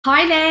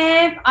Hi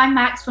Liv, I'm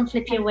Max from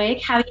Flip Your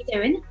Wig. How are you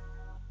doing?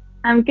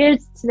 I'm good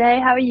today.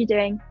 How are you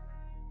doing?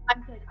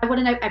 I'm good. I want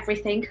to know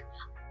everything.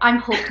 I'm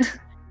hooked.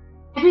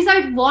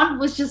 Episode one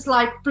was just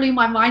like blew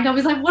my mind. I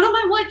was like, what am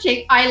I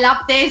watching? I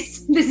love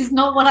this. This is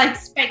not what I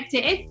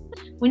expected.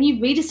 When you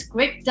read a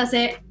script, does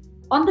it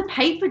on the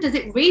paper, does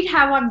it read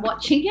how I'm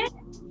watching it?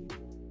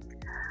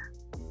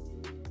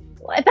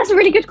 That's a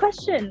really good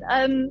question.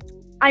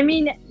 I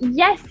mean,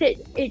 yes,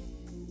 it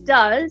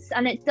does,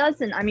 and it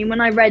doesn't. I mean, when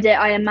I read it,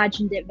 I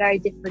imagined it very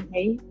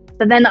differently.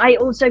 But then I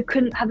also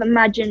couldn't have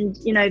imagined,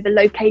 the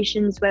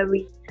locations where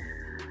we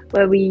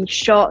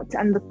shot,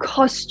 and the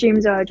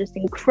costumes are just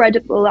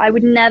incredible. I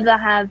would never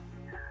have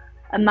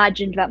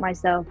imagined that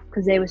myself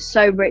because they were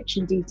so rich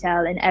in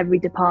detail in every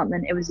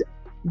department. It was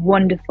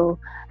wonderful.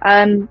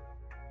 I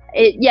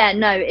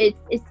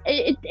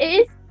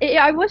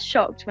was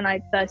shocked when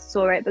I first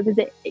saw it because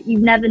you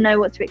never know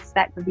what to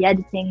expect with the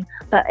editing,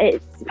 but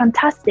it's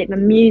fantastic. The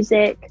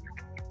music,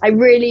 I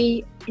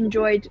really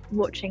enjoyed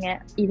watching it,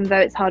 even though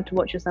it's hard to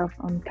watch yourself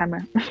on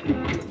camera.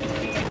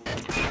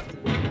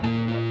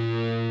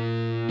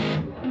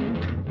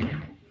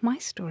 My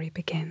story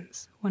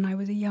begins when I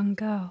was a young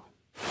girl.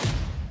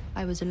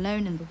 I was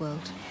alone in the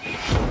world.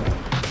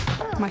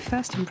 My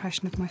first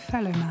impression of my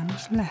fellow man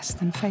was less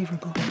than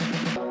favourable.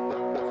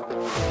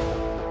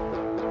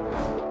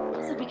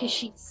 Because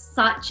she's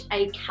such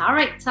a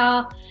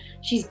character.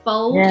 She's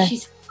bold, Yeah.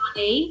 she's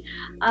funny,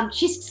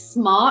 she's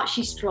smart,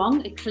 she's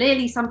strong, and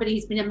clearly somebody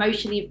who's been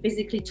emotionally and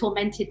physically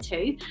tormented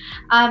too.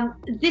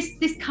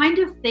 This kind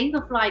of thing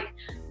of like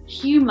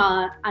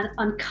humor and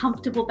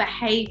uncomfortable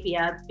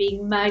behavior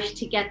being merged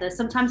together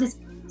sometimes is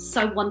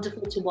so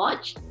wonderful to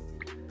watch.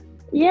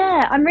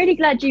 Yeah, I'm really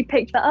glad you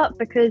picked that up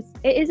because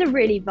it is a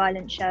really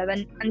violent show,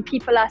 and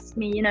people ask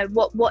me,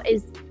 what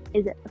is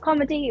it a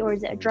comedy or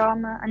is it a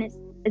drama? And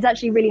it's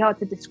actually really hard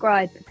to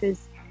describe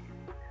because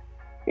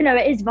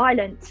it is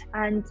violent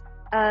and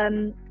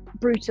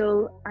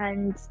brutal,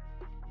 and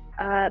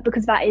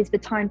because that is the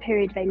time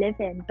period they live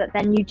in. But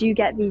then you do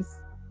get these,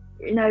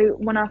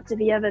 one after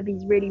the other,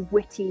 these really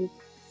witty,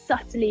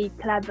 subtly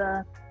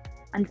clever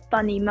and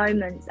funny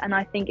moments, and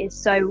I think it's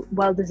so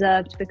well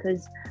deserved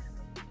because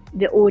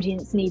the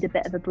audience need a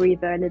bit of a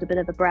breather, a little bit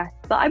of a breath.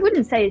 But I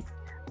wouldn't say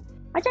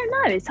I don't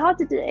know, it's hard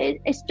to do.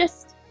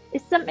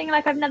 It's something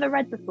like I've never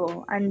read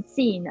before and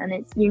seen, and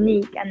it's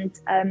unique, and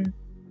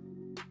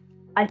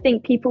I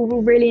think people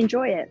will really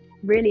enjoy it,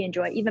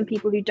 even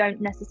people who don't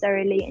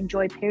necessarily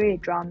enjoy period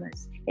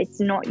dramas.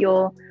 It's not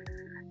your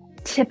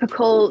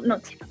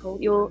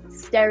your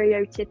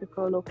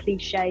stereotypical or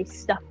cliche,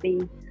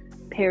 stuffy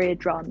period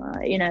drama.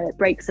 It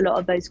breaks a lot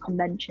of those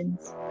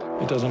conventions.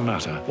 It doesn't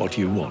matter what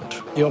you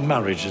want. Your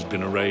marriage has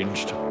been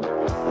arranged.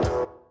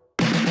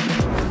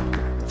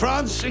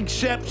 France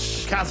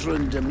accepts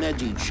Catherine de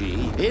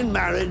Medici in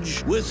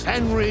marriage with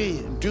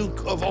Henry,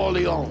 Duke of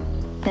Orleans.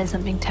 Then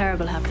something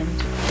terrible happened.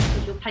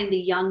 You're playing the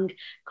young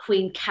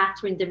Queen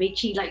Catherine de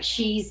Medici, like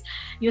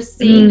you're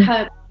seeing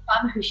her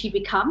become who she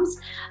becomes.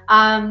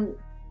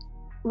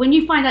 When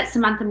you find out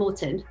Samantha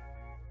Morton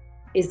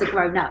is the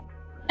grown-up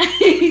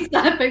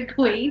Serpent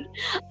Queen,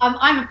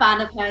 I'm a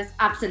fan of hers,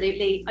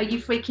 absolutely. Are you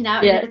freaking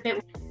out a little bit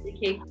when you're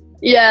thinking?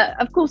 Yeah,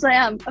 of course I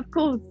am. Of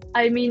course.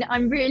 I mean,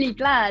 I'm really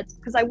glad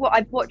because I've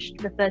watched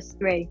the first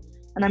three,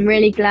 and I'm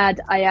really glad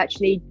I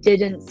actually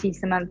didn't see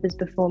Samantha's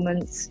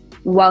performance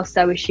whilst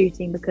I was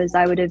shooting because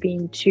I would have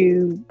been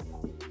too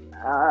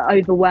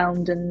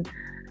overwhelmed, and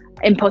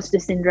imposter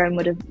syndrome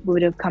would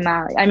have come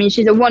out. I mean,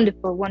 she's a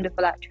wonderful,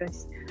 wonderful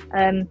actress.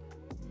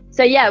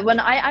 So yeah, when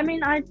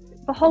the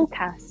whole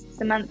cast,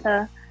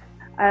 Samantha,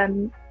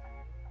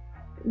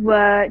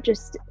 were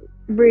just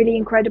really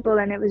incredible,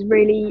 and it was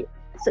really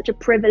such a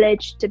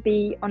privilege to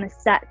be on a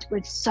set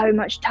with so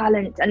much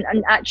talent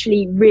and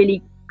actually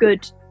really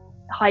good,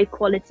 high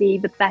quality,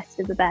 the best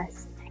of the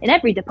best in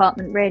every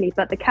department really.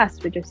 But the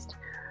cast were just,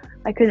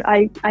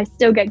 I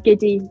still get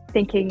giddy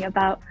thinking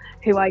about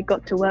who I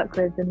got to work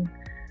with, and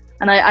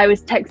I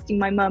was texting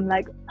my mum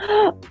like,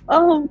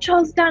 oh,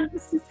 Charles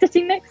Dance is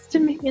sitting next to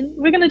me and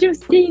we're gonna do a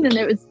scene, and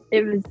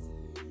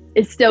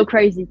it's still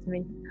crazy to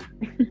me.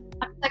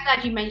 I'm so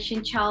glad you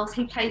mentioned Charles.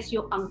 He plays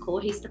your uncle.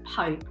 He's the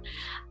Pope.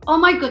 Oh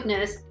my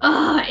goodness.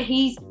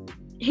 He's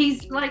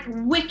like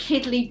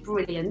wickedly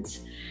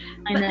brilliant.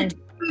 I know. The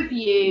two of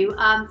you,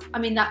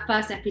 that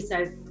first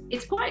episode,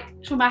 it's quite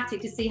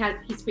traumatic to see how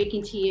he's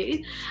speaking to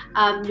you,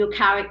 your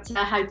character,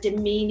 how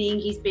demeaning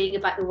he's being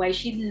about the way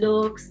she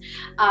looks,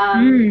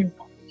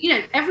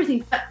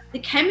 everything. But the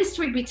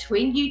chemistry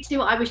between you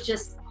two, I was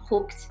just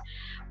hooked.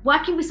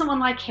 Working with someone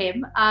like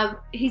him,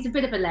 he's a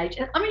bit of a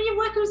legend. I mean, you're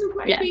working with some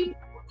great people.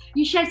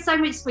 You shared so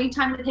much screen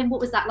time with him. What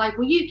was that like?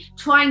 Were you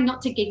trying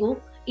not to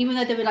giggle, even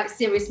though there were like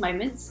serious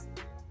moments?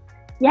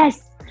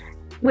 Yes,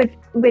 with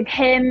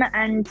him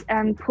and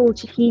Paul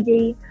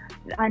Chahidi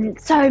and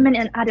so many,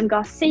 and Adam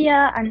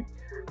Garcia, and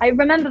I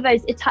remember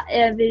those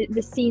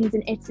the scenes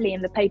in Italy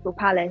in the Papal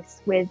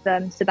Palace with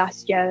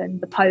Sebastian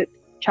and the Pope,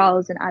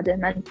 Charles and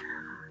Adam, and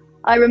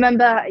I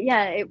remember,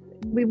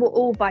 we were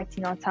all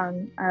biting our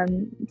tongue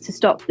to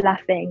stop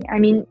laughing. I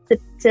mean,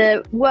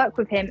 to work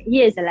with him,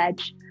 he is a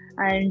ledge,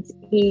 and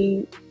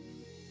he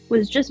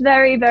was just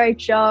very, very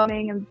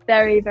charming and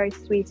very, very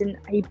sweet, and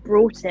he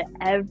brought it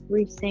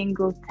every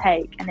single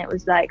take, and it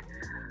was like,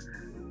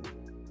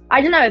 I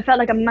don't know, it felt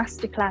like a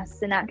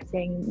masterclass in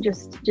acting,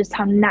 just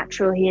how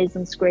natural he is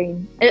on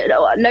screen.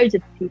 Loads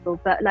of people,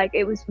 but like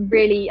it was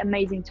really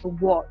amazing to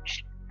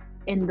watch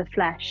in the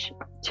flesh,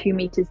 2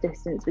 meters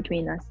distance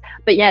between us.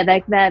 But yeah,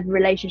 their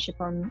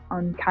relationship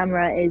on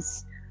camera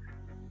is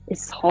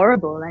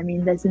horrible. I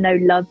mean, there's no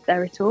love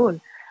there at all,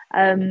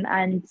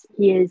 and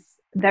he is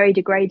very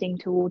degrading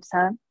towards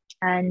her,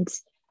 and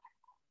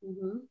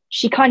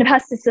she kind of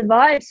has to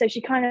survive, so she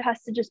kind of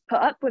has to just put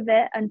up with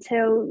it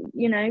until,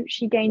 you know,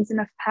 she gains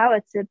enough power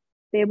to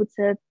be able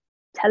to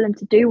tell him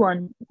to do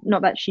one.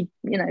 Not that she,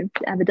 you know,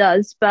 ever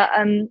does, but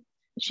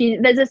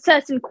there's a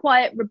certain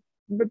quiet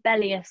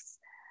rebellious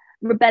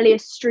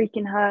streak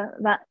in her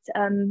that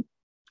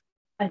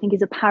I think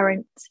is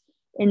apparent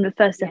in the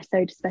first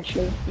episode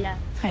especially. Yeah,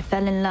 I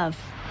fell in love.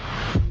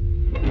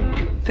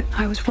 But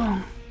I was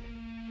wrong.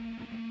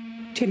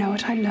 Do you know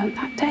what I learned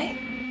that day?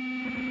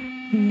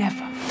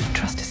 Never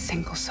trust a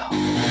single soul.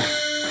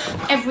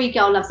 Every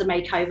girl loves a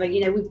makeover.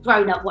 You know, we've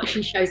grown up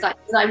watching shows like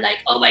this. I'm like,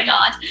 oh my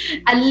God.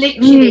 And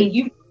literally,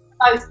 you've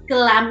got those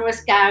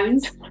glamorous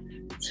gowns,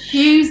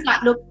 shoes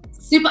that look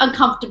super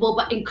uncomfortable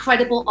but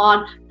incredible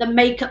on, the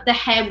makeup, the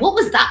hair. What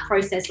was that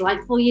process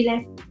like for you,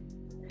 Liv?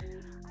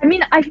 I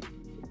mean,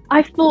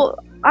 I thought,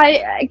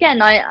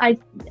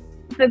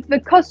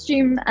 the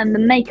costume and the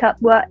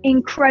makeup were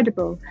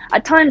incredible.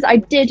 At times I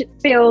did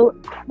feel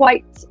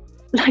quite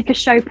like a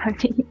show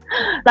pony.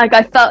 Like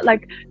I felt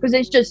like, because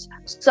it's just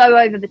so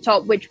over the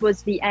top, which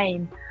was the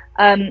aim.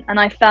 And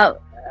I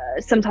felt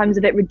sometimes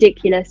a bit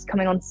ridiculous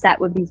coming on set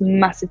with these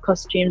massive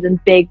costumes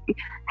and big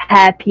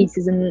hair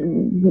pieces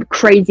and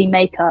crazy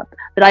makeup.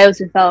 But I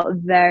also felt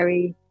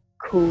very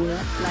cool.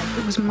 Like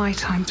it was my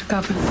time to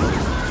govern.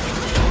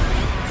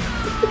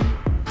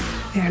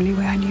 The only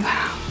way I knew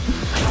how.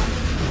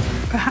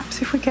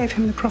 Perhaps if we gave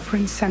him the proper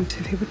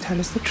incentive, he would tell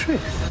us the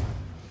truth.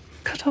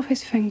 Cut off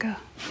his finger.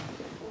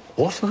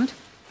 What?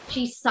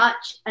 She's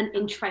such an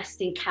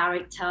interesting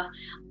character.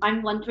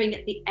 I'm wondering,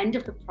 at the end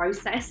of the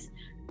process,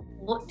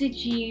 what did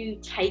you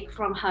take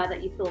from her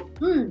that you thought,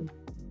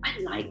 I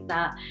like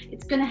that.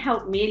 It's going to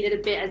help me a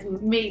little bit as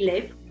me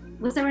Liv.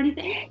 Was there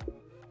anything?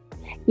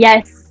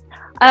 Yes.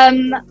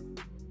 Again,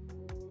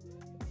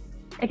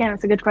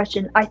 that's a good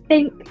question. I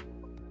think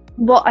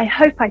what I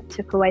hope I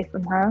took away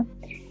from her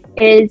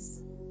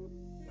is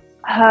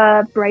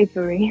her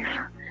bravery.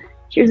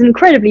 She was an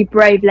incredibly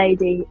brave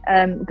lady,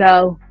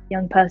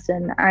 young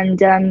person,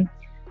 and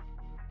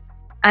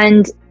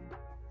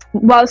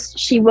whilst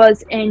she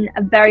was in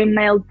a very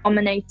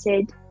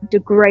male-dominated,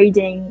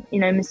 degrading, you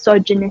know,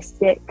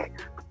 misogynistic,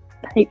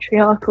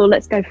 patriarchal,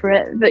 let's go for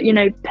it, but you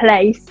know,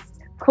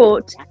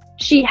 court,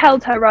 she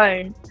held her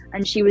own,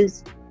 and she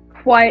was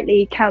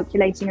quietly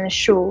calculating and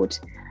assured.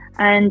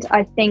 And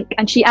I think,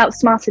 and she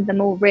outsmarted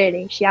them all,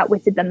 really. She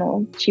outwitted them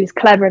all. She was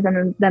cleverer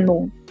than them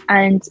all.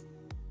 And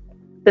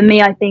for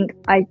me, I think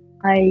I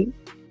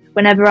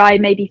whenever I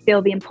maybe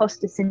feel the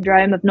imposter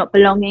syndrome of not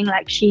belonging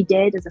like she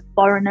did as a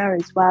foreigner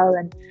as well,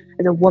 and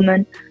as a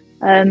woman,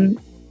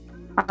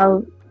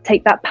 I'll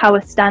take that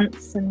power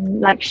stance and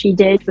like she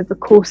did with the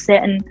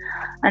corset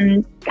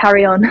and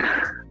carry on.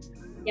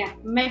 Yeah,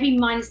 maybe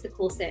minus the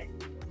corset.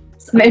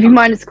 Maybe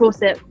minus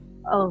corset.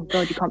 Oh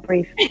God, you can't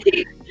breathe.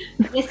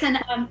 Listen,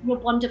 you're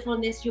wonderful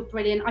in this. You're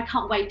brilliant. I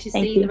can't wait to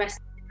see the rest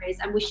of the series,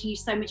 and wishing you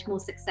so much more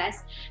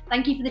success.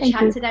 Thank you for the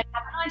chat today.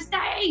 Have a nice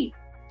day.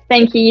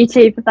 Thank you. You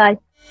too. Bye-bye.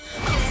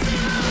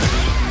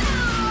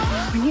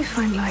 When you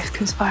find life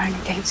conspiring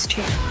against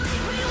you,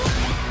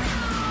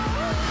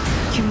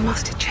 you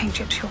must change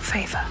it to your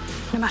favour,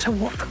 no matter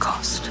what the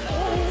cost.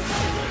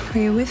 Are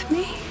you with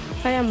me?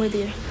 I am with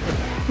you.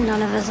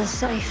 None of us are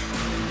safe.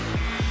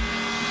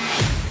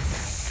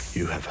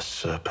 You have a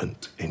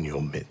serpent in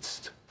your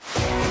midst.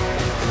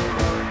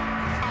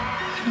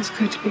 Feels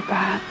good to be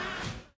bad.